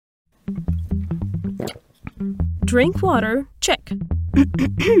Drink water, check.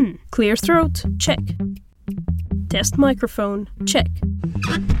 Clear throat, check. Test microphone, check.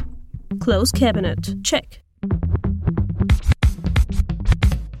 Close cabinet, check.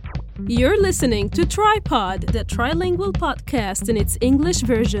 You're listening to Tripod, the trilingual podcast in its English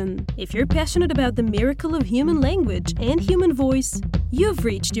version. If you're passionate about the miracle of human language and human voice, you've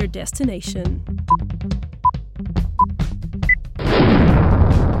reached your destination.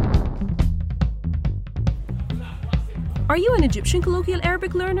 Are you an Egyptian colloquial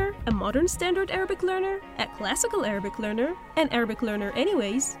Arabic learner, a modern standard Arabic learner, a classical Arabic learner, an Arabic learner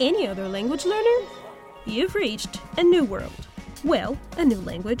anyways, any other language learner? You've reached a new world. Well, a new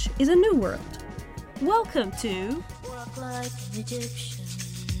language is a new world. Welcome to Walk Like an Egyptian.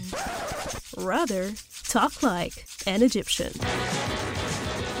 Rather, talk like an Egyptian.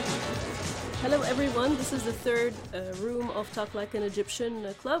 Hello everyone, this is the third room of Talk Like an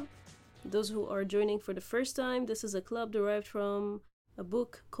Egyptian club. Those who are joining for the first time, this is a club derived from a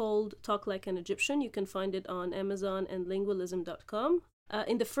book called Talk Like an Egyptian. You can find it on Amazon and lingualism.com.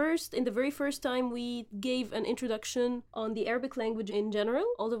 In the very first time, we gave an introduction on the Arabic language in general,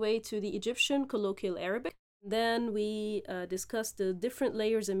 all the way to the Egyptian colloquial Arabic. Then we discussed the different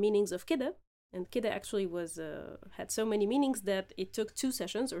layers and meanings of kida. And kida actually had so many meanings that it took 2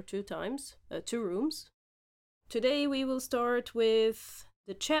 sessions or 2 times, 2 rooms. Today we will start with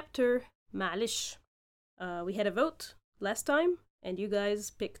the chapter Ma'lish. We had a vote last time, and you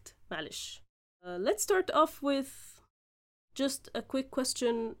guys picked Ma'lish. Let's start off with just a quick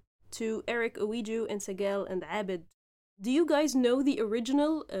question to Eric, Owiju, and Sagal, and Abid. Do you guys know the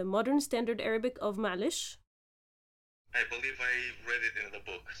original modern standard Arabic of Ma'lish? I believe I read it in the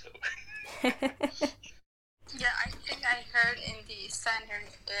book, so... Yeah, I think I heard in the standard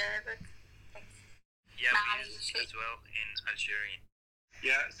Arabic. Yeah, we use it as well in Algerian.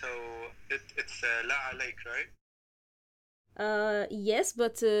 Yeah, so it's La Alayk, right? Yes,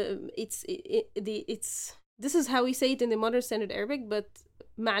 but this is how we say it in the modern standard Arabic, but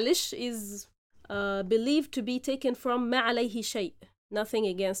Ma'lish is believed to be taken from Ma alayhi shay, nothing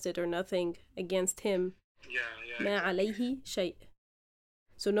against it or nothing against him. Yeah. Ma alayhi shay.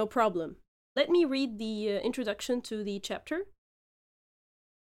 So no problem. Let me read the introduction to the chapter.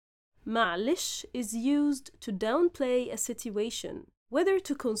 Ma'lish is used to downplay a situation, whether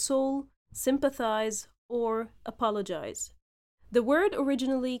to console, sympathize, or apologize. The word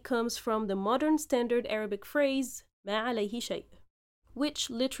originally comes from the modern standard Arabic phrase ما عليه شيء, which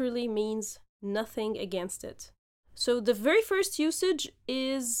literally means nothing against it. So the very first usage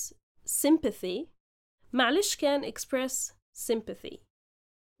is sympathy. Ma'lish can express sympathy.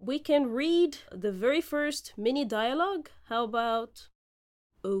 We can read the very first mini dialogue. How about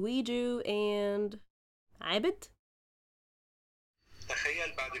Owiju and Abid?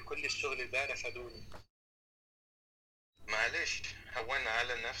 تخيل بعد كل الشغل ده رفضوني. معلش هون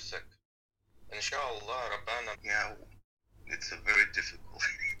على نفسك. إن شاء الله ربنا It's a very difficult.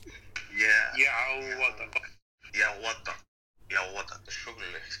 يعوضك الشغل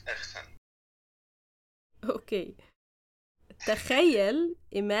أحسن. Okay. تخيل,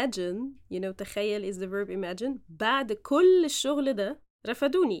 imagine, تخيل is the verb imagine. بعد كل الشغل ده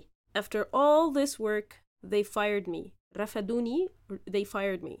رفضوني. After all this work, they fired me. رفضوني, they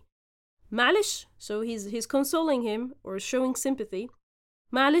fired me. معلش, so he's consoling him or showing sympathy.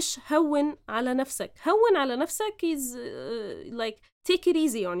 معلش هون على نفسك. هون على نفسك is like take it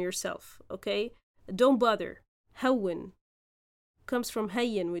easy on yourself, okay? Don't bother. هون comes from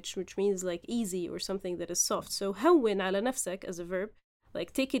hayyin, which means like easy or something that is soft. So هون على نفسك as a verb,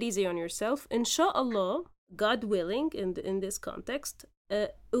 like take it easy on yourself. Inshallah, God willing, in this context.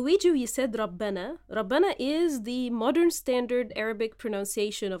 Owiju, you said Rabbana. Rabbana is the modern standard Arabic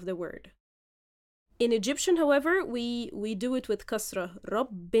pronunciation of the word. In Egyptian, however, we do it with kasra.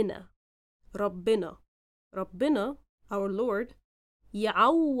 Rabbina. Rabbina. Rabbina, our Lord.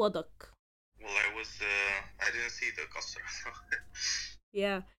 يعوضك. Well, I didn't see the kasra.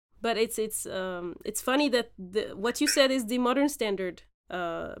 Yeah, but it's funny that what you said is the modern standard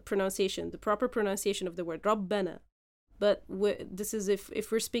pronunciation, the proper pronunciation of the word Rabbana. But this is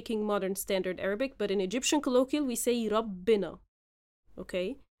if we're speaking modern standard Arabic, but in Egyptian colloquial we say Rabbina.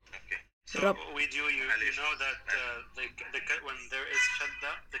 Okay? So you know that when there is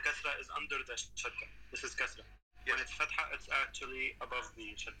shadda, the kasra is under the shadda. This is kasra. When it's fatha, it's actually above the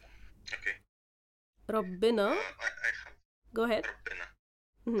shadda. Okay. Rabbina. Go ahead.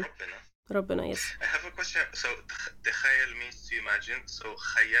 Rabbina. Rabbina, yes. I have a question. So, تخيل means to imagine. So,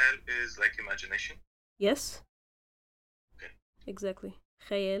 khayal is like imagination? Yes. Okay. Exactly.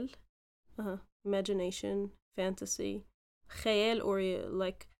 Khayal. Imagination, fantasy. Khayal, or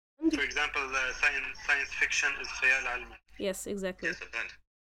like For example, science fiction is خيال علمي. Yes, exactly. Yes,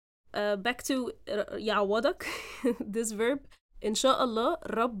 abandoned. Back to يعوضك. This verb. إن شاء الله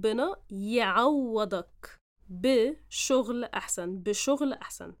ربنا يعوضك بشغل أحسن. بشغل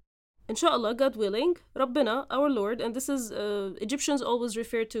أحسن. إن شاء الله, God willing, ربنا, our Lord, and this is Egyptians always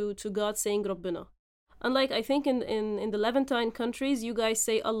refer to God saying ربنا. Unlike, I think, in the Levantine countries, you guys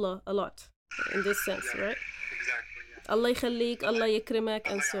say Allah a lot in this sense, right? Exactly. Yeah. Allah يخليك, Allah يكرمك,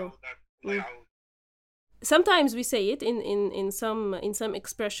 and so. Allah Sometimes we say it in some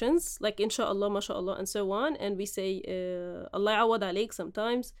expressions, like inshallah, mashallah, and so on, and we say Allah يعوض عليك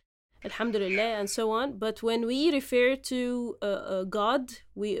sometimes, alhamdulillah, and so on. But when we refer to God,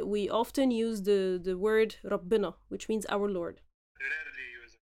 we often use the word ربنا, which means our Lord. rarely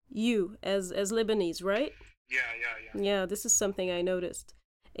use it. You as Lebanese, right? Yeah. Yeah, this is something I noticed.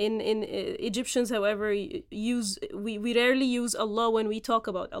 In Egyptians, however, we rarely use Allah when we talk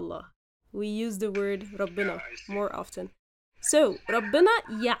about Allah. We use the word ربنا more often. So, ربنا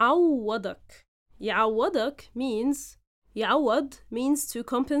يعوضك. يعوضك means, يعوض means to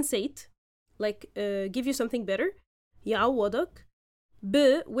compensate, like give you something better. يعوضك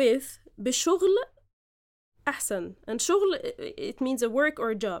with بشغل أحسن. And شغل, it means a work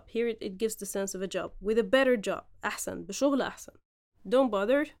or a job. Here it gives the sense of a job. With a better job. أحسن. بشغل أحسن. Don't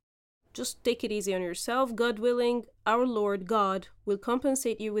bother. Just take it easy on yourself. God willing, our Lord God will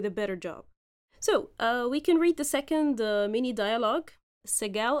compensate you with a better job. So, we can read the second mini dialogue.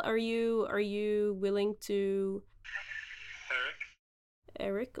 Segal, are you willing to?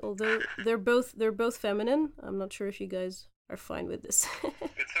 Eric, although they're both feminine, I'm not sure if you guys are fine with this.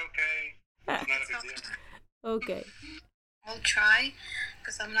 It's okay. It's not a big deal. Okay. I'll try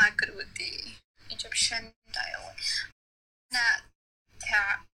because I'm not good with the Egyptian dialect.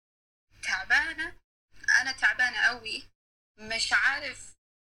 أنا تعبانة قوي مش عارف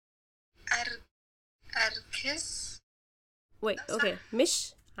أركز. Wait, okay.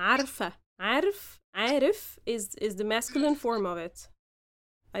 مش عارفة. عارف is the masculine form of it.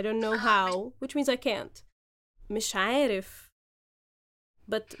 I don't know how, which means I can't. مش عارف.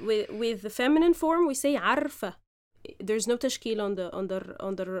 But with the feminine form we say عارفة. There's no تشكيل on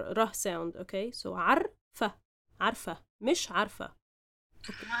the رah sound, okay? So عارفة مش عارفة.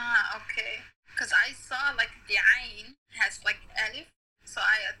 Okay. Because I saw like the ayn has like alif, so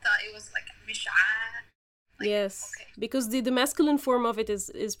I thought it was like mish'a. Yes, okay. Because the masculine form of it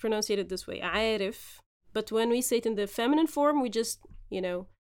is pronounced this way, عارف. But when we say it in the feminine form, we just,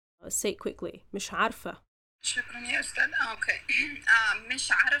 say it quickly. مش عارفة. شكرا يا أستاذ. Okay.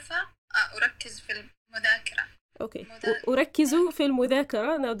 مش عارفة أركز في المذاكرة. Okay. أركز في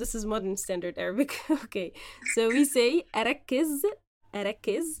المذاكرة. Now this is modern standard Arabic. Okay. So we say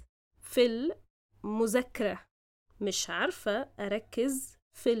أركز في المذاكرة. مش عارفة أركز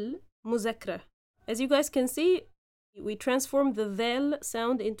في المذاكرة. As you guys can see, we transform the dhal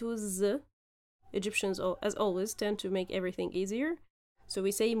sound into z. Egyptians, as always, tend to make everything easier. So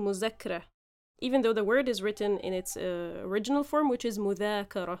we say مذاكرة. Even though the word is written in its original form, which is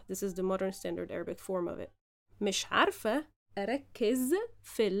مذاكرة. This is the modern standard Arabic form of it. مش عارفة أركز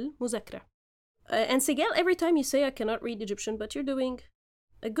في المذاكرة. And Segal, every time you say I cannot read Egyptian, but you're doing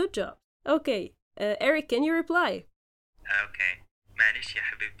a good job. Okay, Eric, can you reply? Okay. معلش يا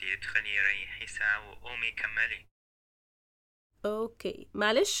حبيبتي ادخلي ريحي ساعة وقومي كملي. Okay.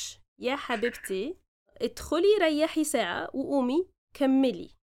 معلش يا حبيبتي ادخلي ريحي ساعة وقومي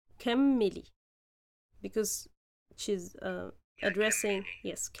كملي. Because she's addressing,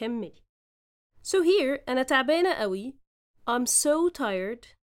 yes, كملي. So here, أنا تعبانة قوي. I'm so tired.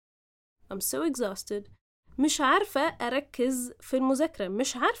 I'm so exhausted. مش عارفة أركز في المذاكرة.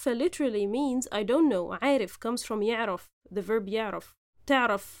 مش عارفة literally means I don't know. عارف comes from يعرف, the verb يعرف.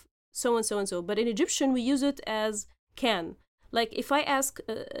 تعرف, so and so and so. But in Egyptian we use it as can. Like if I ask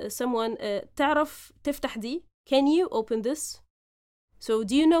someone, تعرف تفتح دي? Can you open this? So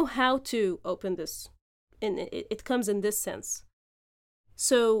do you know how to open this? And it comes in this sense.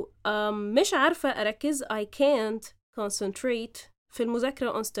 So مش عارفة أركز. I can't concentrate في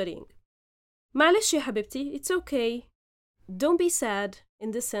المذاكرة on studying. معلش يا حبيبتي, it's okay. Don't be sad.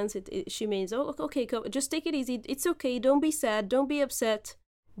 In this sense, she means, oh, okay, just take it easy. It's okay. Don't be sad. Don't be upset.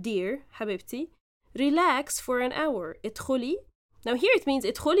 Dear حبيبتي, relax for an hour. ادخلي. Now here it means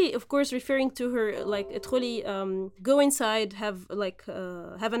ادخلي, of course, referring to her, like ادخلي, go inside, have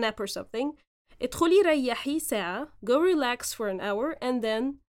a nap or something. ادخلي ريحي ساعة. Go relax for an hour and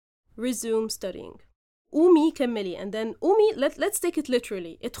then resume studying. قومي كملي, and then قومي, let's take it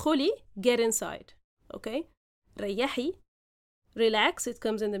literally. ادخلي, get inside. Okay? ريحي, relax, it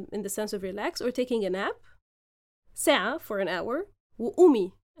comes in the sense of relax or taking a nap. ساعة for an hour.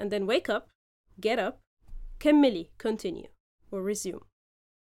 وقومي, and then wake up, get up, كملي, continue, or resume.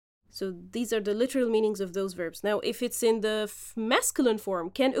 So these are the literal meanings of those verbs. Now, if it's in the masculine form,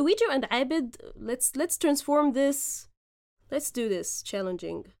 can Uwiju and Abid, let's transform this. Let's do this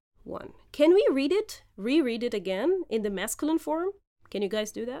challenging one. Can we reread it again in the masculine form? Can you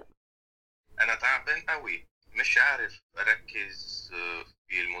guys do that? أنا تعبان قوي مش عارف أركز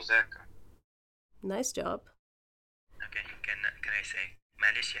في المذاكرة. Nice job. Okay, can I say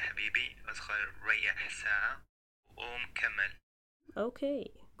معلش يا حبيبي أدخل ريح ساعة وقوم كمل. Okay,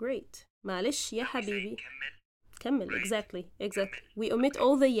 great. معلش يا حبيبي. كمل. Right. Exactly. We omit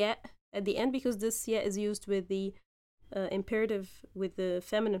all the ya at the end because this ya is used with the imperative with the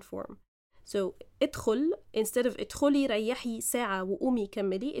feminine form. So ادخل, instead of ادخلي ريحي ساعة وقومي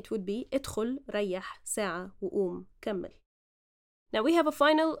كملي, it would be ادخل ريح ساعة وقوم كمل. Now we have a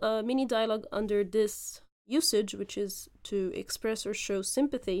final mini dialogue under this usage, which is to express or show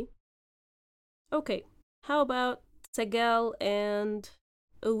sympathy. Okay, how about Sagal and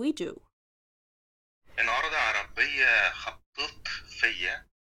Uwiju? النهاردة عربية خبطت فيا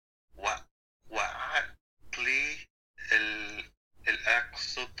وقعت لي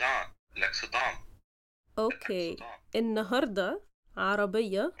الأكسدام. Okay, النهاردة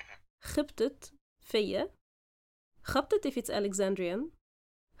عربية خبطت فيا. خبطت if it's Alexandrian.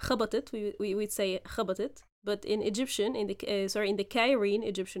 خبطت, we'd say خبطت, but in Egyptian, in the Cairene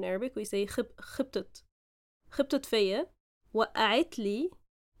Egyptian Arabic, we say خبطت. خبطت فيا وقعت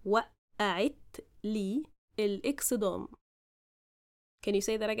لي الإكسدام. Can you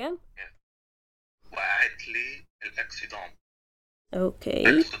say that again? وقعت لي الأكسدام.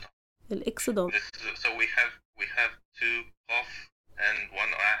 Okay. الإكسدام. So we have two قاف and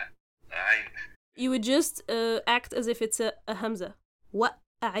one عين. You would just act as if it's a hamza.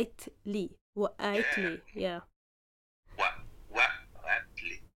 وقعت لي. Yeah. وقعت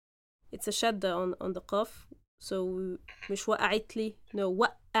لي. It's a shadda on the qaf. So مش وقعت لي. No,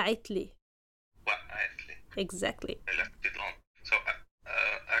 وقعت لي. وقعت لي. Exactly. الأكسدام. So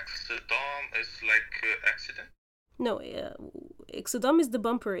accident is like accident? No, Exodom is the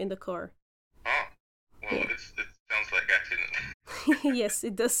bumper in the car. Oh, well, yeah. It sounds like accident. Yes,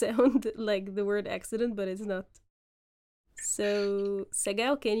 it does sound like the word accident, but it's not. So,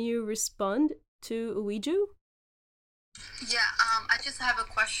 Sagal, can you respond to Uwiju? Yeah, I just have a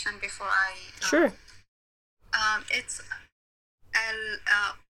question before I... Sure. It's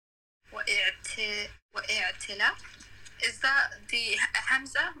وَإِعْتِلَى. Is that the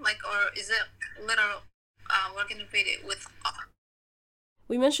hamza, like, or is it literal? We're going to read it with qaf.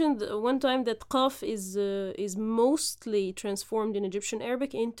 We mentioned one time that qaf is mostly transformed in Egyptian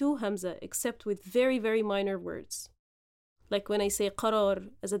Arabic into hamza, except with very, very minor words. Like when I say qarar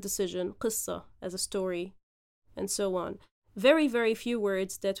as a decision, qissa as a story, and so on. Very, very few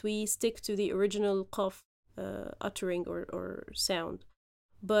words that we stick to the original qaf uttering or sound.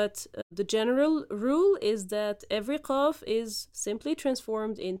 But the general rule is that every qaf is simply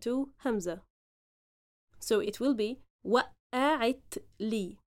transformed into hamza. So it will be وَقَعَتْ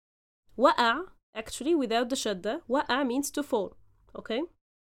لِي. وَقَع, actually without the shadda, وَقَع means to fall. Okay?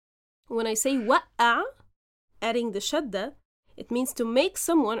 When I say وَقَع, adding the shadda, it means to make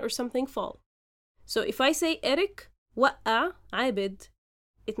someone or something fall. So if I say Eric وَقَع عابد,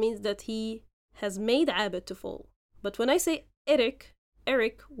 it means that he has made Abid to fall. But when I say Eric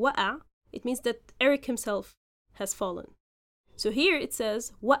وَقَع, it means that Eric himself has fallen. So here it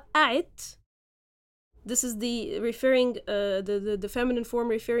says وَقَعت. This is the referring the feminine form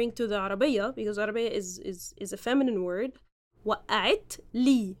referring to the Arabiya, because Arabiya is a feminine word. وَقَعت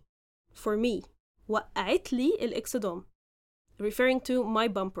لي, for me. وَقَعت لي الإكسدام, referring to my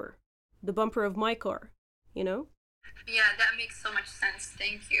bumper, the bumper of my car, you know? Yeah, that makes so much sense.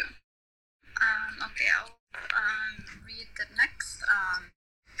 Thank you. Okay, I'll read the next.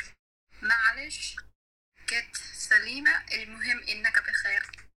 معلش get سليمة المهم إنك بخير.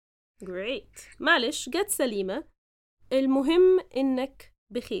 Great. معلش get سليمة المهم إنك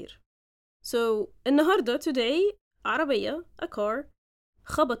بخير. So النهاردة today عربية, a car,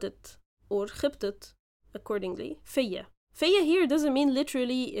 خبطت or خبطت accordingly فيا. فيا here doesn't mean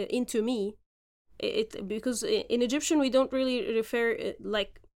literally into me. Because in Egyptian we don't really refer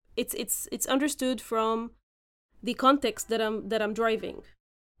like it's understood from the context that I'm driving.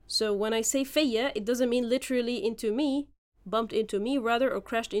 So when I say فيا, it doesn't mean literally into me, bumped into me rather, or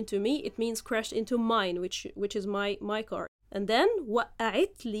crashed into me. It means crashed into mine, which is my car. And then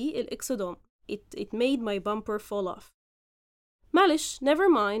وقعت لي الإكسدام. It made my bumper fall off. معلش, never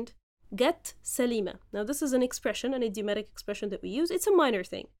mind, get سليمة. Now this is an expression, an idiomatic expression that we use. It's a minor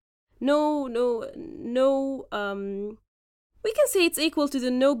thing. No We can say it's equal to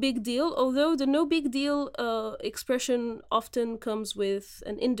the no big deal, although the no big deal expression often comes with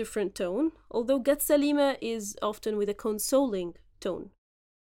an indifferent tone, although get salima is often with a consoling tone.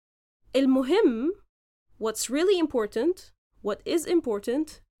 المهم, what's really important, what is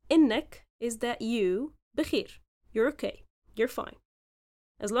important, إنك is that you, بخير, you're okay, you're fine.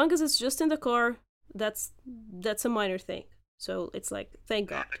 As long as it's just in the car, that's a minor thing. So it's like, thank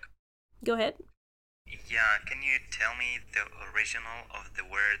God. Go ahead. Yeah, can you tell me the original of the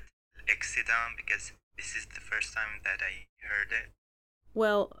word exidam? Because this is the first time that I heard it.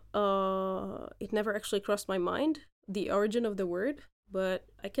 Well, it never actually crossed my mind, the origin of the word, but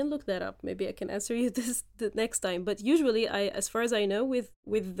I can look that up. Maybe I can answer you this the next time. But usually, as far as I know, with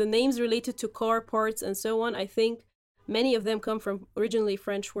the names related to car parts and so on, I think many of them come from originally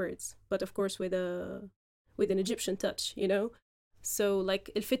French words, but of course with an Egyptian touch, you know? So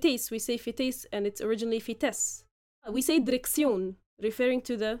like الفتيس, we say فتيس and it's originally vitesse. We say direction, referring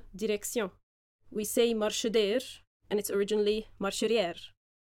to the direction. We say marche-d'air and it's originally marche-arrière,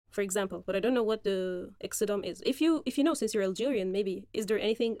 for example. But I don't know what the exodum is. If you know, since you're Algerian, maybe, is there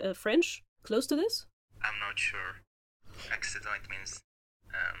anything French close to this? I'm not sure. Exodum means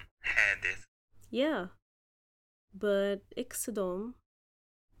hadith. Yeah. But exodum,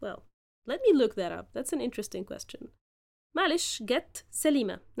 well, let me look that up. That's an interesting question. Malish, get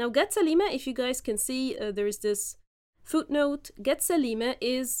salima. Now, get salima, if you guys can see, there is this footnote. Get salima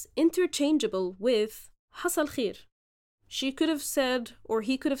is interchangeable with hasal khair. She could have said, or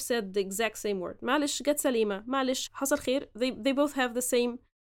he could have said the exact same word. Malish, get salima. Malish, hasal khair. They both have the same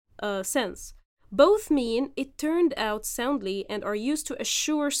sense. Both mean it turned out soundly and are used to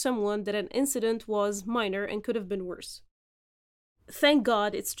assure someone that an incident was minor and could have been worse. Thank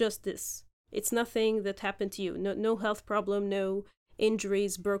God it's just this. It's nothing that happened to you. No health problem, no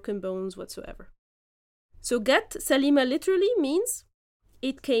injuries, broken bones whatsoever. So get salima literally means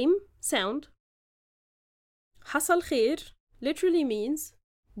it came sound. Hasal khair literally means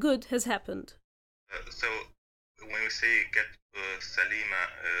good has happened. So when we say get salima,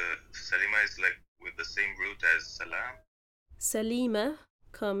 salima is like with the same root as salam. Salima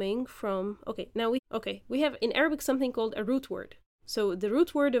coming from, we have in Arabic something called a root word. So the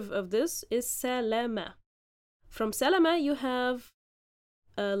root word of this is salama. From salama you have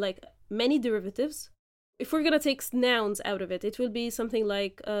like many derivatives. If we're gonna take nouns out of it, it will be something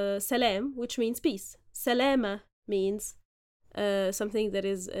like salam, which means peace. Salama means something that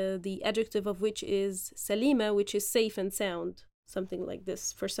is the adjective of which is salima, which is safe and sound. Something like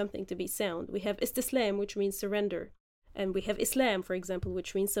this, for something to be sound. We have istislam, which means surrender. And we have Islam, for example,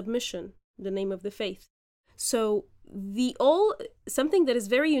 which means submission, the name of the faith. So something that is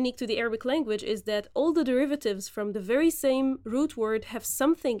very unique to the Arabic language is that all the derivatives from the very same root word have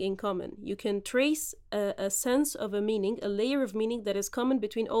something in common. You can trace a sense of a meaning, a layer of meaning that is common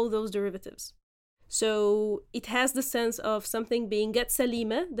between all those derivatives. So it has the sense of something being get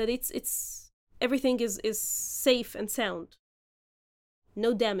salima, that it's everything is safe and sound.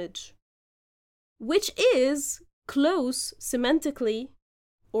 No damage. Which is close semantically,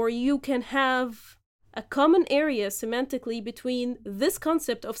 or you can have a common area semantically between this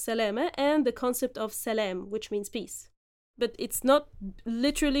concept of salama and the concept of salam, which means peace. But it's not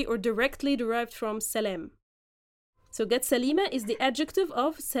literally or directly derived from salam. So get salima is the adjective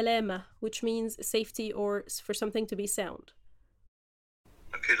of salama, which means safety or for something to be sound.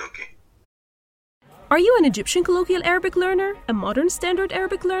 Okay. Are you an Egyptian colloquial Arabic learner, a modern standard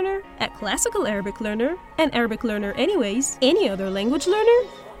Arabic learner, a classical Arabic learner, an Arabic learner anyways, any other language learner?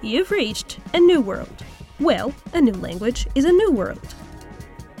 You've reached a new world. Well, a new language is a new world.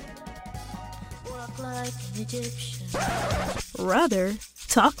 Walk like an Egyptian. Rather,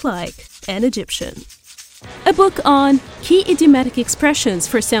 talk like an Egyptian. A book on key idiomatic expressions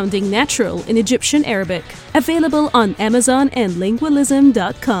for sounding natural in Egyptian Arabic, available on Amazon and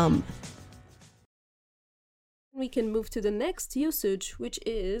lingualism.com. We can move to the next usage, which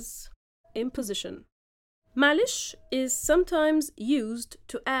is imposition. Malish is sometimes used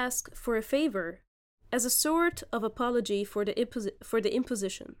to ask for a favor as a sort of apology for the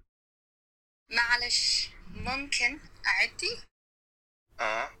imposition. معلش ممكن أعدي؟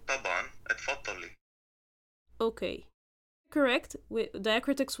 طبعا اتفضلي. Okay. Correct,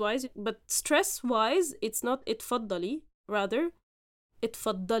 diacritics wise, but stress wise, it's not اتفضلي, rather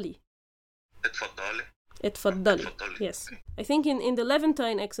اتفضلي. اتفضلي. Yes. I think in the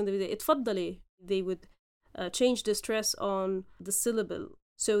Levantine accent, اتفضلي, they would change the stress on the syllable.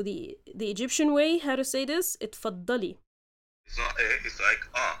 So the Egyptian way, how to say this, اتفضلي. It's not A, it's like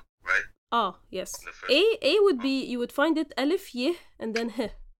right? Yes. A would be, you would find it alif, yeh, and then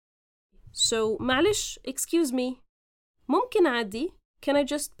h. So, معلش, excuse me. ممكن أعدي. Can I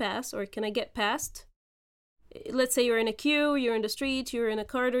just pass or can I get past? Let's say you're in a queue, you're in the street, you're in a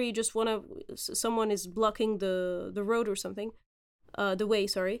corridor, you just someone is blocking the road or something. The way,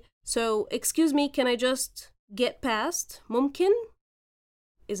 sorry. So, excuse me, can I just get past? ممكن?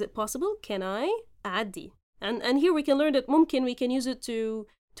 Is it possible? Can I? أعدي. And here we can learn that ممكن, we can use it to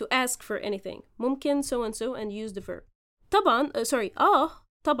ask for anything. ممكن so and so and use the verb. طبعا,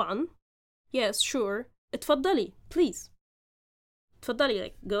 طبعا. Yes, sure. اتفضلي, please. اتفضلي,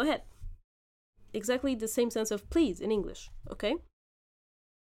 like, go ahead. Exactly the same sense of please in English, okay?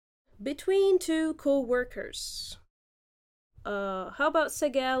 Between two co-workers. How about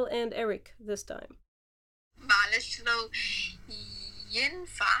Segal and Eric this time? معلش لو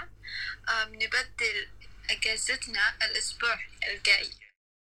ينفع نبدل أجازتنا الأسبوع الجاي.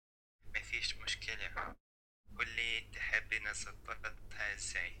 مفيش مشكلة. قولي تحبي نظبطها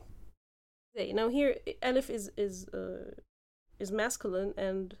ازاي. Now here, Alif is masculine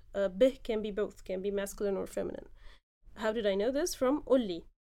and bih can be both, can be masculine or feminine. How did I know this? From قولي.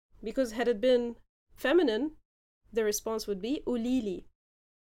 Because had it been feminine, the response would be قوليلي.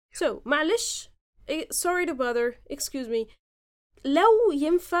 So, معلش, sorry to bother, excuse me. لو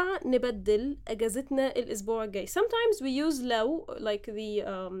ينفع نبدل أجازتنا الأسبوع الجاي. Sometimes we use لو, like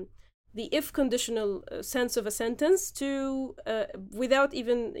the if conditional sense of a sentence to, without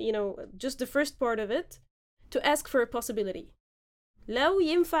even, just the first part of it, to ask for a possibility. لو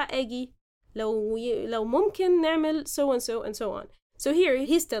ينفع أجي, لو ممكن نعمل so and so and so on. So here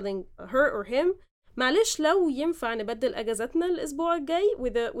he's telling her or him, معلش لو ينفع نبدل أجازتنا الأسبوع الجاي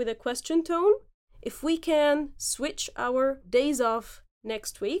with a question tone. If we can switch our days off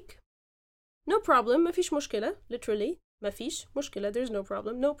next week, no problem, مفيش مشكلة, literally, مفيش مشكلة, there's no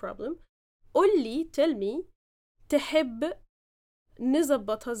problem, no problem. قولي, tell me, تحب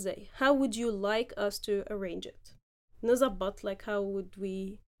نظبطها ازاي? How would you like us to arrange it? نظبط, like how would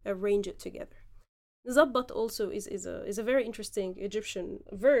we arrange it together? نظبط also is a very interesting Egyptian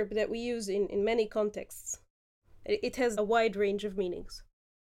verb that we use in many contexts. It has a wide range of meanings.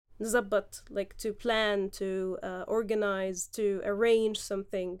 نظبط, like to plan, to organize, to arrange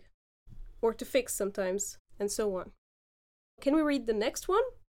something, or to fix sometimes, and so on. Can we read the next one?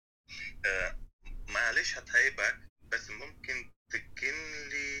 معلش هتعبك بس ممكن تجيب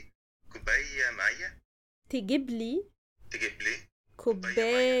لي كوباية مية. تجيب لي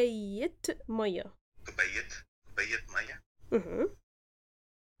كوباية مية. كوباية مية.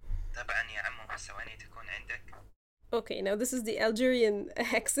 طبعا يا عمو ثواني تكون عندك. Okay, now this is the Algerian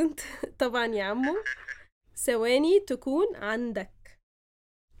accent. طبعا يا عمو ثواني تكون عندك.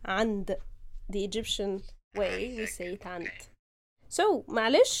 عند. The Egyptian way we say it عند. So,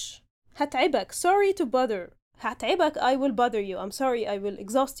 معلش هتعبك. Sorry to bother. هتعبك, I will bother you. I'm sorry, I will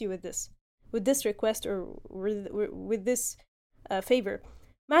exhaust you with this request or with this favor.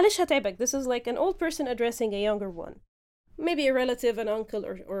 معلش هتعبك. This is like an old person addressing a younger one. Maybe a relative, an uncle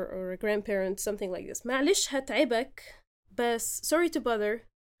or a grandparent, something like this. معلش هتعبك بس sorry to bother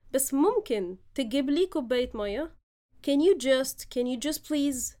بس ممكن تجيب لي كوباية مية. Can you just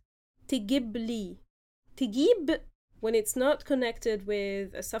please تجيب لي. تجيب, when it's not connected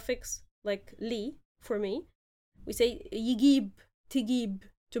with a suffix like li for me, we say يجيب, تجيب,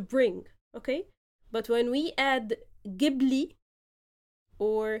 to bring, okay? But when we add gibli,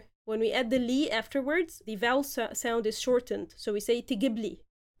 or when we add the li afterwards, the vowel sound is shortened, so we say تجيبلي.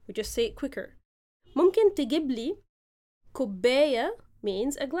 We just say it quicker. ممكن تجيبلي. كوباية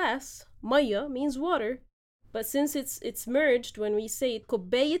means a glass. مية means water. But since it's merged, when we say it,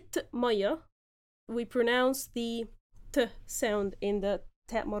 كوباية مية, we pronounce the t sound in the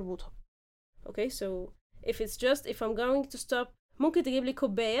تاء مربوطة. Okay, so if I'm going to stop, ممكن تجيبلي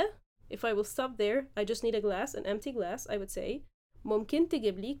كوباية. If I will stop there, I just need a glass, an empty glass, I would say ممكن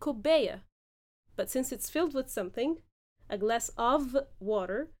تجيبلي كوباية. But since it's filled with something, a glass of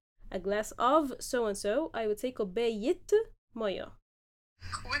water, a glass of so-and-so, I would say كوباية مية.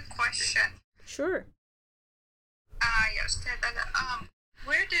 Quick question. Sure. Yes,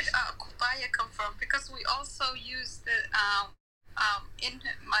 where did كوباية come from? Because we also use the in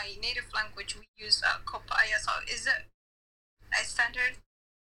my native language we use كوباية. So is it a standard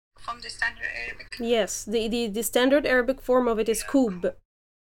from the standard Arabic? Yes, the standard Arabic form of it is kub.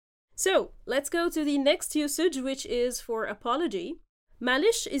 So let's go to the next usage, which is for apology.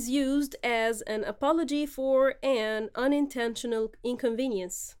 Malish is used as an apology for an unintentional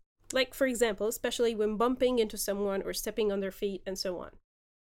inconvenience. Like, for example, especially when bumping into someone or stepping on their feet and so on.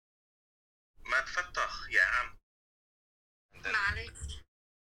 ما تفتح يا عم. معلش.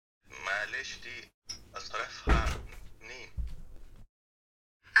 معلش دي أصرفها منين؟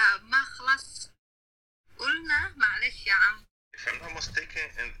 ما خلص قلنا معلش يا عم. If I'm not mistaken,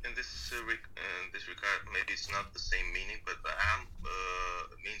 in this regard, maybe it's not the same meaning, but am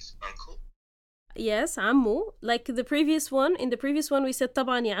means uncle. Yes, عمو. Like the previous one, in the previous one we said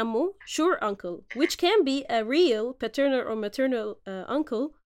طبعا يا عمو, sure uncle, which can be a real paternal or maternal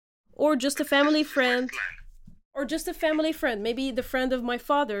uncle, or just a family friend. Or just a family friend. Maybe the friend of my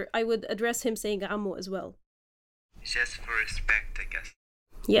father, I would address him saying عمو as well. Just for respect, I guess.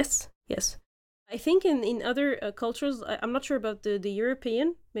 Yes, yes. I think in other cultures, I'm not sure about the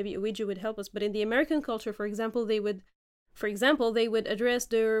European, maybe Ouija would help us, but in the American culture, for example, they would address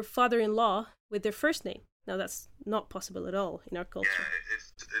their father-in-law with their first name. Now that's not possible at all in our culture.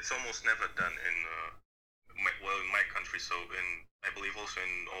 Yeah, it's almost never done in my country. So I believe also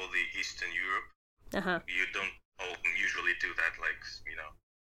in all the Eastern Europe, you don't usually do that, like, you know,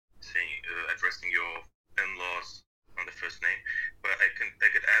 saying addressing your in-laws on the first name. But I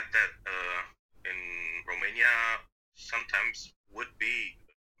could add that in Romania sometimes would be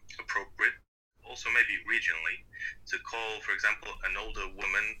appropriate, also maybe regionally, to call, for example, an older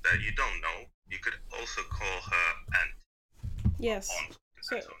woman that you don't know, you could also call her aunt. Yes.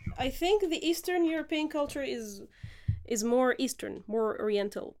 So I think the Eastern European culture is more Eastern, more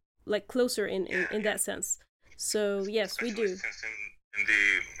Oriental, like closer in that sense. So yes, we do. Since in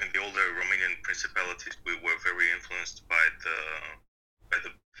the older Romanian principalities, we were very influenced by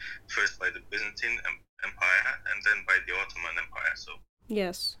the Byzantine Empire and then by the Ottoman Empire. So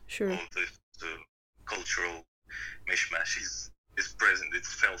yes, sure. All the cultural mishmash is present.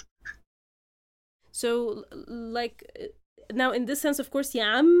 It's felt. So like now, in this sense, of course,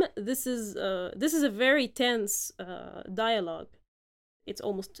 Yam, this is a very tense dialogue. It's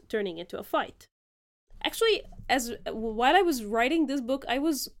almost turning into a fight. Actually, while I was writing this book, I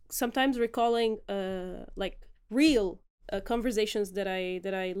was sometimes recalling like real conversations that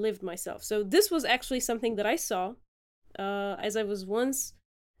I lived myself. So this was actually something that I saw as I was once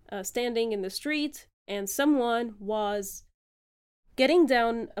standing in the street, and someone was getting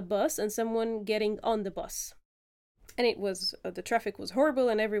down a bus and someone getting on the bus. And it was the traffic was horrible,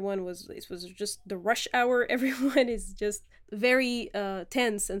 and it was just the rush hour. Everyone is just very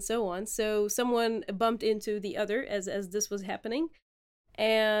tense and so on. So someone bumped into the other as this was happening,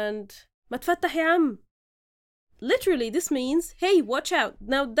 and ما تفتح يا عم. Literally, this means, hey, watch out.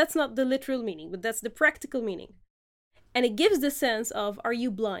 Now, that's not the literal meaning, but that's the practical meaning. And it gives the sense of, are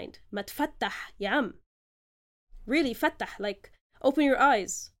you blind? ما تفتح يا عم. Really, فتح, like, open your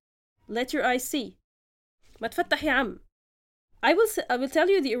eyes. Let your eyes see. ما تفتح يا عم. I will tell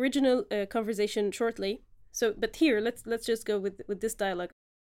you the original conversation shortly. So, but here, let's just go with this dialogue.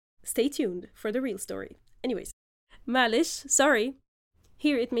 Stay tuned for the real story. Anyways, معلش, sorry.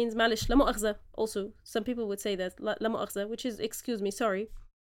 Here it means معلش, لا مؤاخذة. Also, some people would say that لا مؤاخذة, which is excuse me, sorry.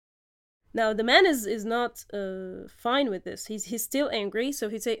 Now the man is not fine with this. He's still angry, so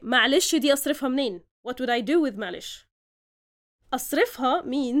he'd say معلش دي أصرفها منين? What would I do with معلش? أصرفها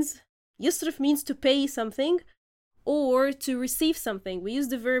means, يصرف means to pay something or to receive something. We use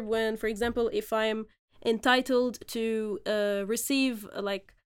the verb when, for example, if I'm entitled to receive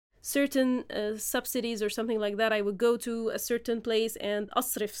like certain subsidies or something like that, I would go to a certain place and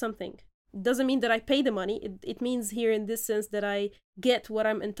asrif something. It doesn't mean that I pay the money. It means here in this sense that I get what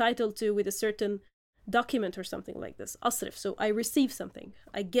I'm entitled to with a certain document or something like this. Asrif. So I receive something.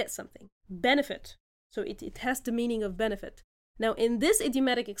 I get something. Benefit. So it has the meaning of benefit. Now in this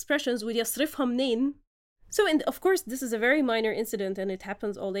idiomatic expressions, with yasrifha mnin, so of course this is a very minor incident and it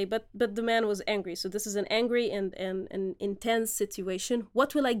happens all day, but the man was angry. So this is an angry and an intense situation.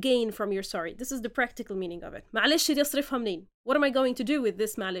 What will I gain from your sorry? This is the practical meaning of it. معلش يصرفها منين? What am I going to do with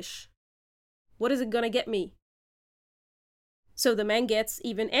this معلش? What is it gonna get me? So the man gets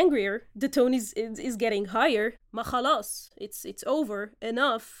even angrier. The tone is getting higher. ما خلاص. It's over.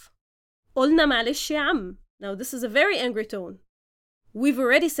 Enough. قلنا معلش يا عم. Now this is a very angry tone. We've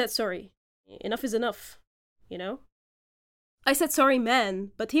already said sorry. Enough is enough. You know? I said sorry,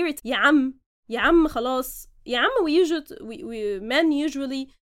 man, but here it's يا عم. يا عم خلاص. يا عم, men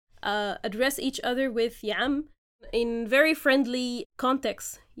usually address each other with يا عم in very friendly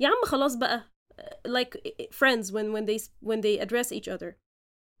contexts. يا عم خلاص بقى. Like friends when they address each other.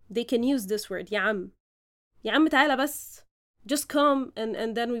 They can use this word يا عم. يا عم تعالى بس. Just come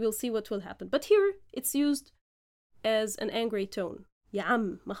and then we will see what will happen. But here it's used as an angry tone. يا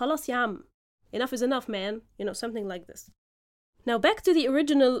عم. ما خلاص يا عم. Enough is enough, man. You know, something like this. Now back to the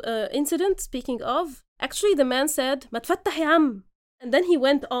original incident, speaking of, actually the man said, ما تفتح يا عم. And then he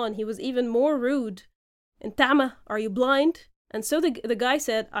went on. He was even more rude. And Tama, are you blind? And so the guy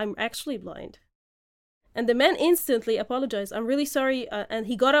said, I'm actually blind. And the man instantly apologized. I'm really sorry. And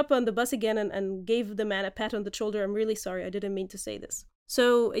he got up on the bus again and gave the man a pat on the shoulder. I'm really sorry. I didn't mean to say this.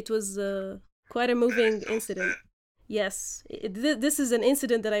 So it was quite a moving incident. Yes. This is an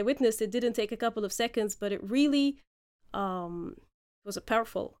incident that I witnessed. It didn't take a couple of seconds, but it really was a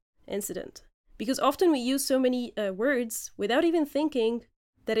powerful incident. Because often we use so many words without even thinking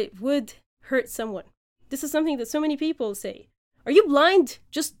that it would hurt someone. This is something that so many people say. Are you blind?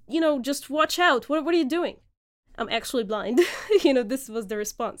 Just watch out. What are you doing? I'm actually blind. This was the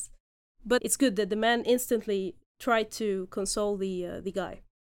response. But it's good that the man instantly tried to console the guy.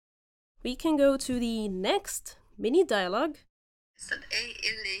 We can go to the next mini dialogue.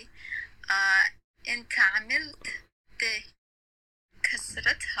 انت عملت ده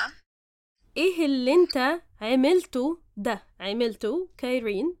كسرتها. ايه اللي انت عملته ده؟ عملته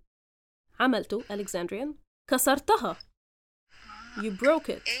كايرين، عملته Alexandrian، كسرتها. You broke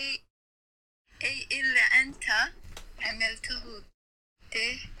it. ايه اللي انت عملته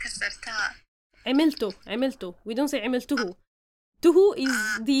ده كسرتها. عملته. We don't say عملته. Tuhu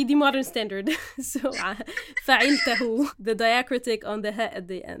is the modern standard. So فعلته, the diacritic on the ha at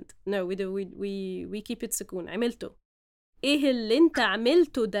the end. No, we keep it سكون. عملته. ايه اللي انت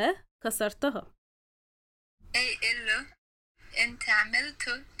عملته ده كسرتها. ايه اللي انت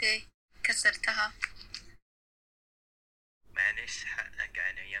عملته ده كسرتها. معلش حقك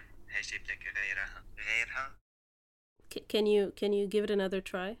عليا، هجيب لك غيرها. Can you give it another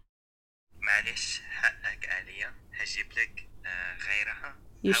try? معلش حقك عليا، هجيب لك غيرها.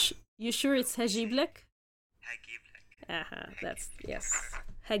 You sure it's هجيب لك? هجيب لك. That's yes.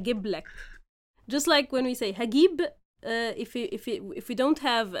 هجيب لك. Just like when we say هجيب, if we don't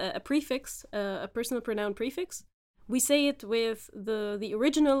have a prefix, a personal pronoun prefix, we say it with the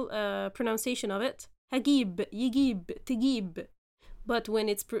original pronunciation of it. هجيب, يجيب, تجيب. But when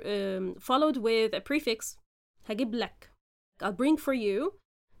it's followed with a prefix, هجيب لك. I'll bring for you.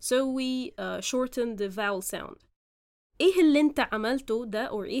 So we shorten the vowel sound. إيه اللي أنت عملته ده,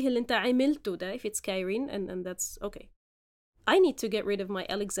 or إيه اللي أنت عملته ده, if it's Cairene, and that's okay. I need to get rid of my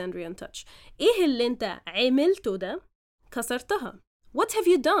Alexandrian touch. إيه اللي أنت عملته ده كسرتها. What have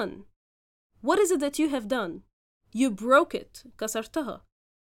you done? What is it that you have done? You broke it. كسرتها.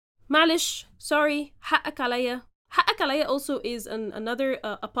 معلش, sorry, حقك عليا. حقك عليا also is another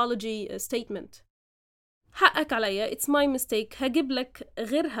apology statement. حقك عليا, it's my mistake. هجيب لك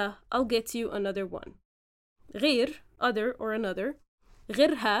غيرها. I'll get you another one. غير, other or another.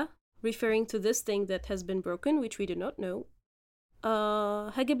 غيرها, referring to this thing that has been broken, which we do not know.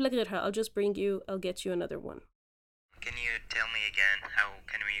 هجيب لك غيرها. I'll get you another one. Can you tell me again how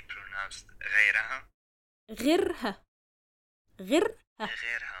can we pronounce غيرها? غيرها. غيرها.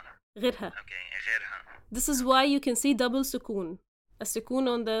 Okay, غيرها. This is why you can see double sukun. A sukun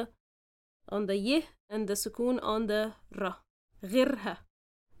on the ي and the sukun on the ra. غيرها.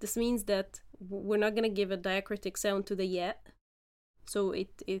 This means that we're not going to give a diacritic sound to the ya. So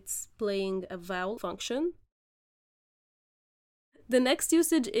it's playing a vowel function. The next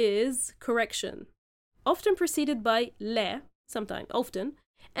usage is correction. Often preceded by لا, sometimes, often,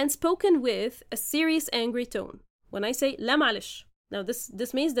 and spoken with a serious angry tone. When I say لا معلش, now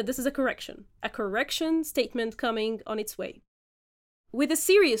this means that this is a correction statement coming on its way. With a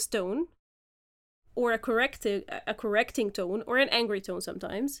serious tone, or a correcting tone, or an angry tone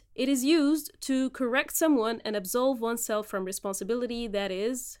sometimes, it is used to correct someone and absolve oneself from responsibility, that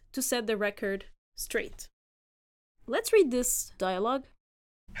is, to set the record straight. Let's read this dialogue.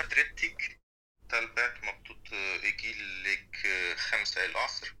 حضرتك طلبات مبطوط اجي لك 5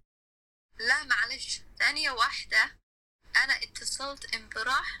 العصر. لا معلش، ثانية واحدة. أنا اتصلت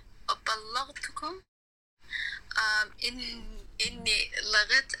امبارح وبلغتكم إني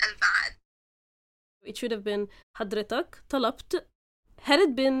لغيت الميعاد. It should have been حضرتك طلبت. Had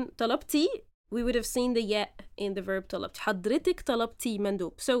it been طلبتي, we would have seen the ya in the verb طلبت. حضرتك طلبتي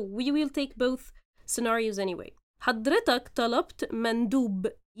مندوب. So we will take both scenarios anyway. حضرتك طلبت مندوب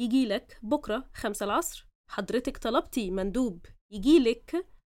يجيلك بكرة 5 العصر. حضرتك طلبتي مندوب يجيلك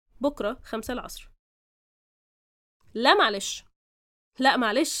بكرة 5 العصر. لا معلش. لا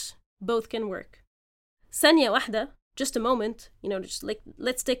معلش. Both can work. ثانية واحدة. Just a moment. Just like,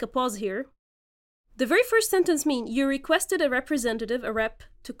 let's take a pause here. The very first sentence means you requested a representative, a rep,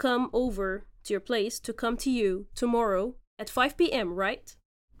 to come over to your place, to come to you tomorrow at 5 p.m., right?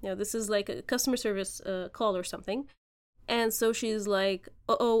 This is like a customer service call or something. And so she's like,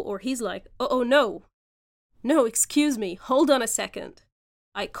 uh-oh, or he's like, uh-oh, no. No, excuse me, hold on a second.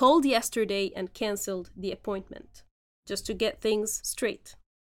 I called yesterday and cancelled the appointment, just to get things straight.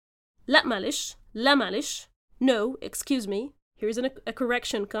 لا معلش, لا معلش. No, excuse me. Here's a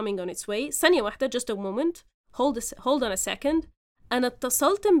correction coming on its way. ثانية واحدة, just a moment. Hold on a second. أنا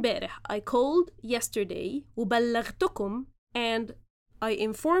اتصلت امبارح. I called yesterday وبلغتكم and I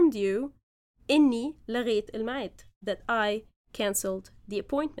informed you إني لغيت الميعاد. That I cancelled the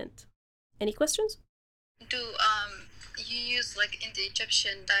appointment. Any questions? Do you use like in the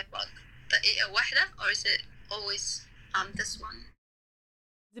Egyptian dialogue the واحدة, or is it always this one?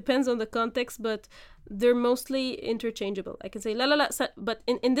 Depends on the context, but they're mostly interchangeable. I can say la la la, but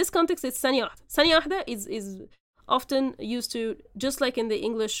in this context it's ثانية واحدة. ثانية واحدة is often used to, just like in the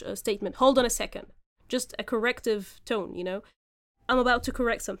English statement, hold on a second. Just a corrective tone, you know? I'm about to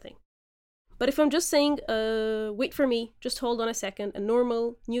correct something. But if I'm just saying, wait for me, just hold on a second, a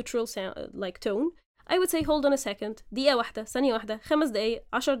normal, neutral sound, like tone, I would say hold on a second, دقيقة واحدة, ثانية واحدة, 5 دقايق,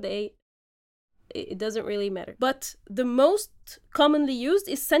 10 دقايق. It doesn't really matter. But the most commonly used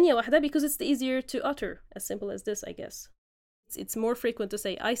is ثانية واحدة because it's the easier to utter. As simple as this, I guess. It's more frequent to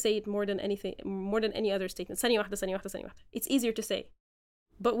say. I say it more than any other statement. ثانية واحدة, ثانية واحدة, ثانية واحدة. It's easier to say.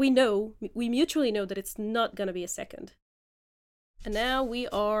 But we mutually know that it's not going to be a second. And now we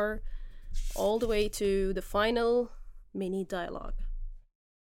are all the way to the final mini dialogue.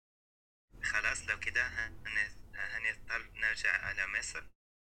 خلاص لو كده هنضطر نرجع على مصر.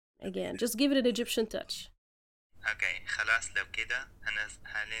 Again, just give it an Egyptian touch. Okay, خلاص لو كده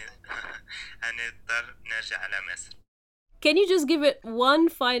هنضطر نرجع على مصر. Can you just give it one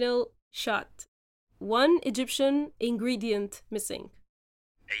final shot? One Egyptian ingredient missing.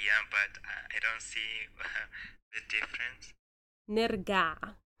 Yeah, but I don't see the difference.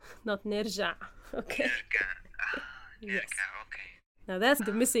 نرجع, not نرجع. Okay. نرجع, okay. Now that's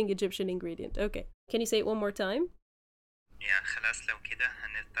the missing Egyptian ingredient. Okay. Can you say it one more time? Yeah, خلاص لو كده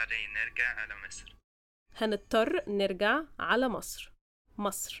هنضطر نرجع على مصر. هنضطر نرجع على مصر.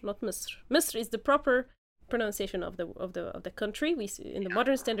 مصر, not مصر. مصر is the proper pronunciation of the country. We see in the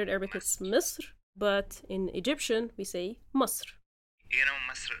modern standard Arabic it's مصر, but in Egyptian we say مصر. You know,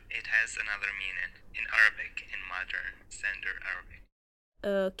 مصر, it has another meaning in Arabic, in modern standard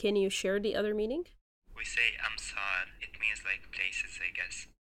Arabic. Can you share the other meaning? We say Amsar. It means like places, I guess.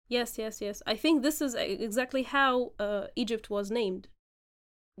 Yes. I think this is exactly how Egypt was named.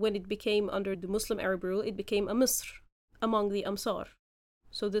 When it became under the Muslim Arab rule, it became a Misr among the Amsar.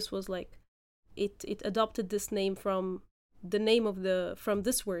 So this was like, it adopted this name from the name of from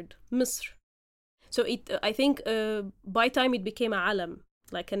this word, Misr. So I think by time it became a alam,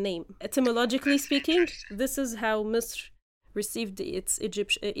 like a name. Etymologically speaking, this is how Misr received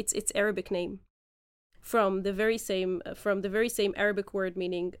its Arabic name. From the very same Arabic word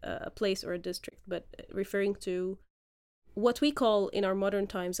meaning a place or a district, but referring to what we call in our modern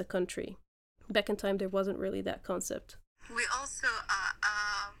times a country. Back in time, there wasn't really that concept. We also,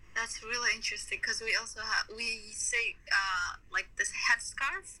 that's really interesting because we say like this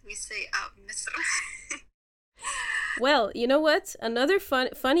headscarf, we say Misr. Well, you know what? Another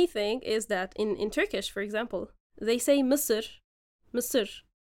funny thing is that in Turkish, for example, they say Misr.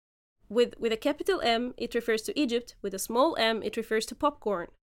 With a capital M, it refers to Egypt. With a small m, it refers to popcorn.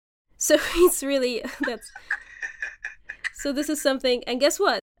 So it's really, so this is something, and guess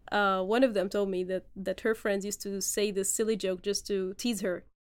what? One of them told me that her friends used to say this silly joke just to tease her.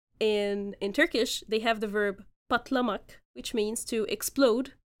 In Turkish, they have the verb patlamak, which means to explode,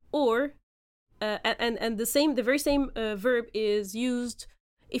 or, and the very same verb is used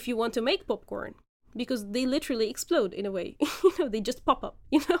if you want to make popcorn, because they literally explode in a way. They just pop up,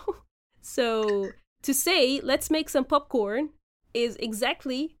 So to say, let's make some popcorn is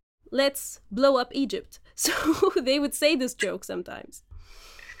exactly, let's blow up Egypt. So they would say this joke sometimes.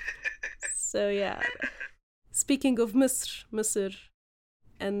 So yeah. Speaking of Misr.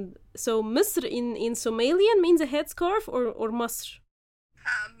 And so Misr in Somalian means a headscarf or Masr?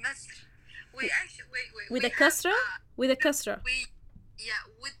 Misr. We actually, wait. With a kasra? With a kasra.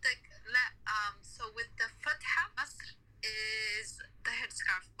 So with the fatha, Masr is the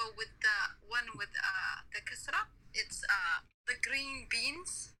headscarf, but with the one with the kasra, it's the green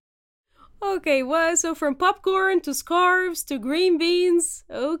beans. Okay, well, so from popcorn to scarves to green beans,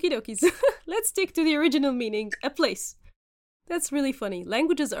 okie dokies. Let's stick to the original meaning, a place. That's really funny.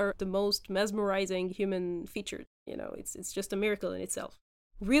 Languages are the most mesmerizing human feature. It's just a miracle in itself.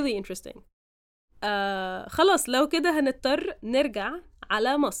 Really interesting. خلاص لو كده هنضطر نرجع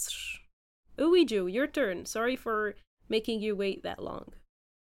على مصر. Uwiju, your turn. Sorry for making you wait that long.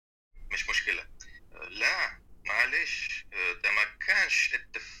 مش مشكلة. لا معلش ده ما كانش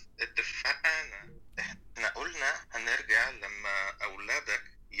اتفقنا. احنا قلنا هنرجع لما أولادك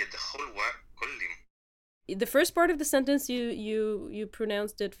يدخلوا كل يوم. The first part of the sentence you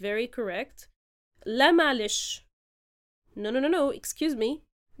pronounced it very correct. لا معلش. No, excuse me.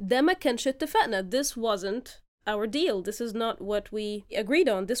 ده ما كانش اتفقنا. This wasn't our deal. This is not what we agreed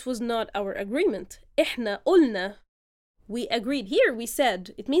on. This was not our agreement. إحنا قلنا. We agreed. Here we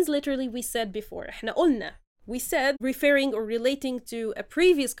said. It means literally we said before. إحنا قلنا. We said, referring or relating to a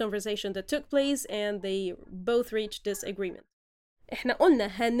previous conversation that took place and they both reached this agreement. إحنا قلنا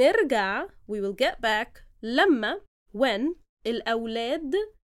هنرجع, we will get back, لما, when, الأولاد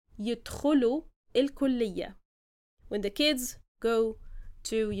يدخلوا الكلية. When the kids go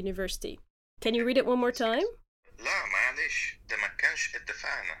to university. Can you read it one more time? لا معلش, ده ما كانش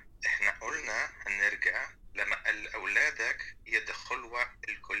اتفقنا. إحنا قلنا هنرجع لما أولادك يدخلوا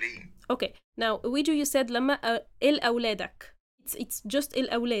الكلية. Okay, now Uiju, you said لما الأولادك. It's just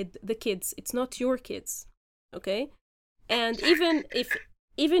الأولاد, the kids. It's not your kids. Okay? And even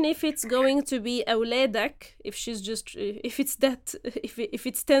if it's going to be أولادك, if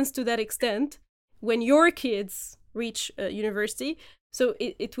it stands to that extent, when your kids reach university, so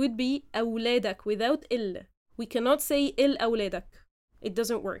it would be أولادك without il. We cannot say الأولادك. It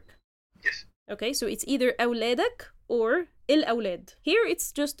doesn't work. Yes. Okay, so it's either أولادك or الأولاد. Here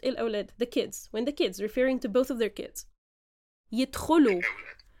it's just الأولاد, the kids. When the kids, referring to both of their kids. يدخلوا.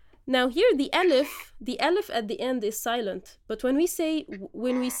 Now here the alif at the end is silent. But when we see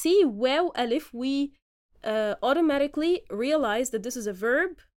waw alif, we automatically realize that this is a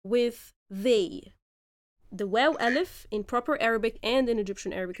verb with they. The waw alif in proper Arabic and in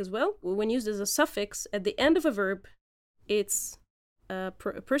Egyptian Arabic as well, when used as a suffix at the end of a verb, it's a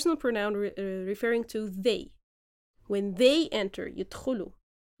personal pronoun referring to they. When they enter, يدخلوا,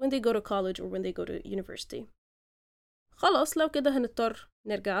 when they go to college or when they go to university. خلاص لو كده هنضطر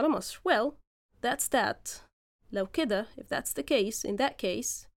نرجع على مصر. Well, that's that. لو كده, if that's the case, in that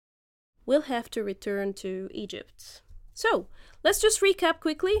case, we'll have to return to Egypt. So, let's just recap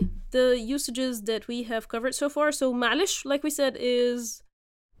quickly the usages that we have covered so far. So, معلش, like we said, is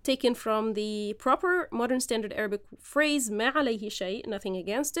taken from the proper modern standard Arabic phrase ما عليه شيء, nothing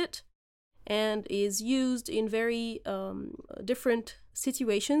against it, and is used in very different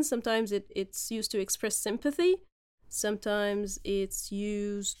situations. Sometimes it's used to express sympathy. Sometimes it's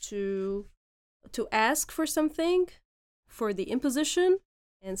used to ask for something, for the imposition,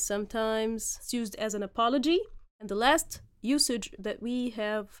 and sometimes it's used as an apology. And the last usage that we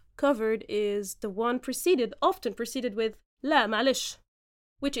have covered is the one often preceded with لا معلش,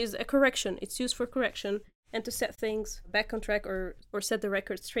 which is a correction. It's used for correction and to set things back on track or set the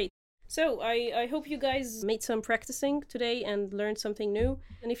record straight. So I hope you guys made some practicing today and learned something new.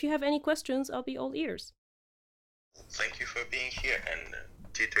 And if you have any questions, I'll be all ears. Thank you for being here and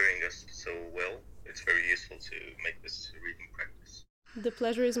tutoring us so well. It's very useful to make this reading practice. The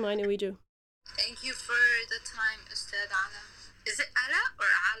pleasure is mine, Uiju. Thank you for the time, Ustad Ala. Is it Ala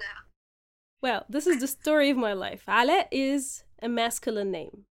or Ala? Well, this is the story of my life. Ala is a masculine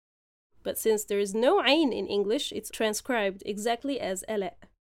name. But since there is no ayn in English, it's transcribed exactly as Ala.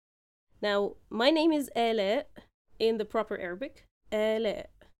 Now, my name is Ala in the proper Arabic. Ala.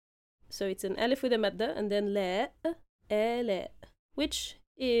 So it's an alif with a madda and then la, ala, which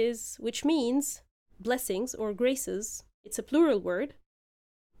means blessings or graces. It's a plural word.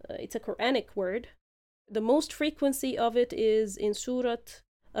 It's a Quranic word. The most frequency of it is in Surat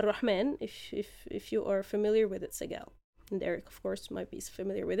Ar-Rahman, if you are familiar with it, Sagal. And Eric, of course, might be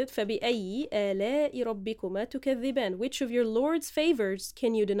familiar with it. فَبِأَيِّ آلَاءِ رَبِّكُمَا تُكَذِّبَانِ. Which of your Lord's favors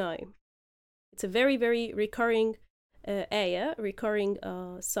can you deny? It's a very, very recurring ayah, recurring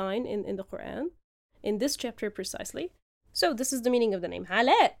sign in the Quran, in this chapter precisely. So this is the meaning of the name.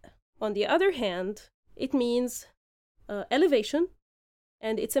 Ala, on the other hand, it means elevation,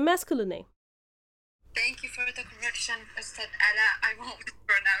 and it's a masculine name. Thank you for the correction, Ustad Ala. I won't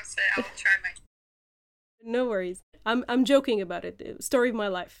pronounce it. I'll try my... No worries. I'm joking about it. Story of my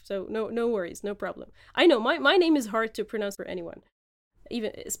life. So no worries, no problem. I know my name is hard to pronounce for anyone,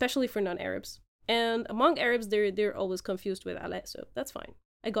 even especially for non-Arabs. And among Arabs, they're always confused with Ala, so that's fine.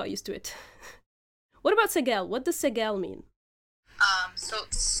 I got used to it. What about Sagal? What does Sagal mean? So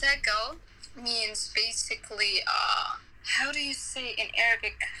Sagal means basically, how do you say in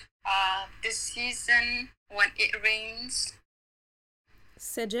Arabic, the season when it rains?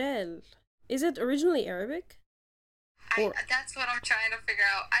 Sajal. Is it originally Arabic? That's what I'm trying to figure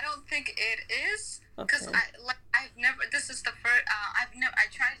out. I don't think it is, because I've never. This is the first. I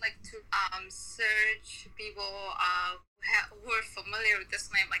tried to search people who are familiar with this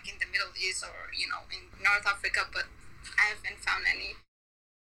name, like in the Middle East or in North Africa, but I haven't found any.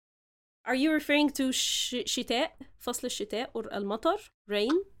 Are you referring to شتاء, فصل الشتاء, or المطر,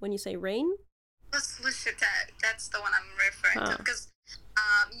 rain? When you say rain. فصل الشتاء, that's the one I'm referring to, because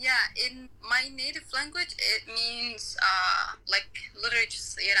in my native language, it means like literally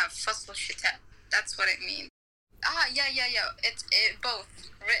just فصل الشتاء. That's what it means. Yeah. It's both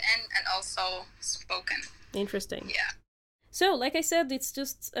written and also spoken. Interesting. Yeah. So, like I said, it's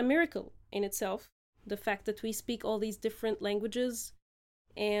just a miracle in itself. The fact that we speak all these different languages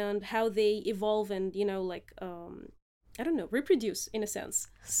and how they evolve and, I don't know, reproduce in a sense.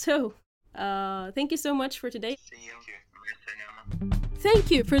 So, thank you so much for today.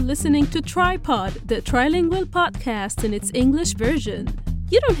 Thank you for listening to Tripod, the trilingual podcast in its English version.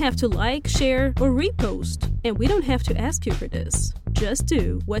 You don't have to like, share, or repost, and we don't have to ask you for this. Just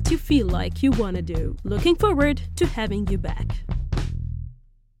do what you feel like you want to do. Looking forward to having you back.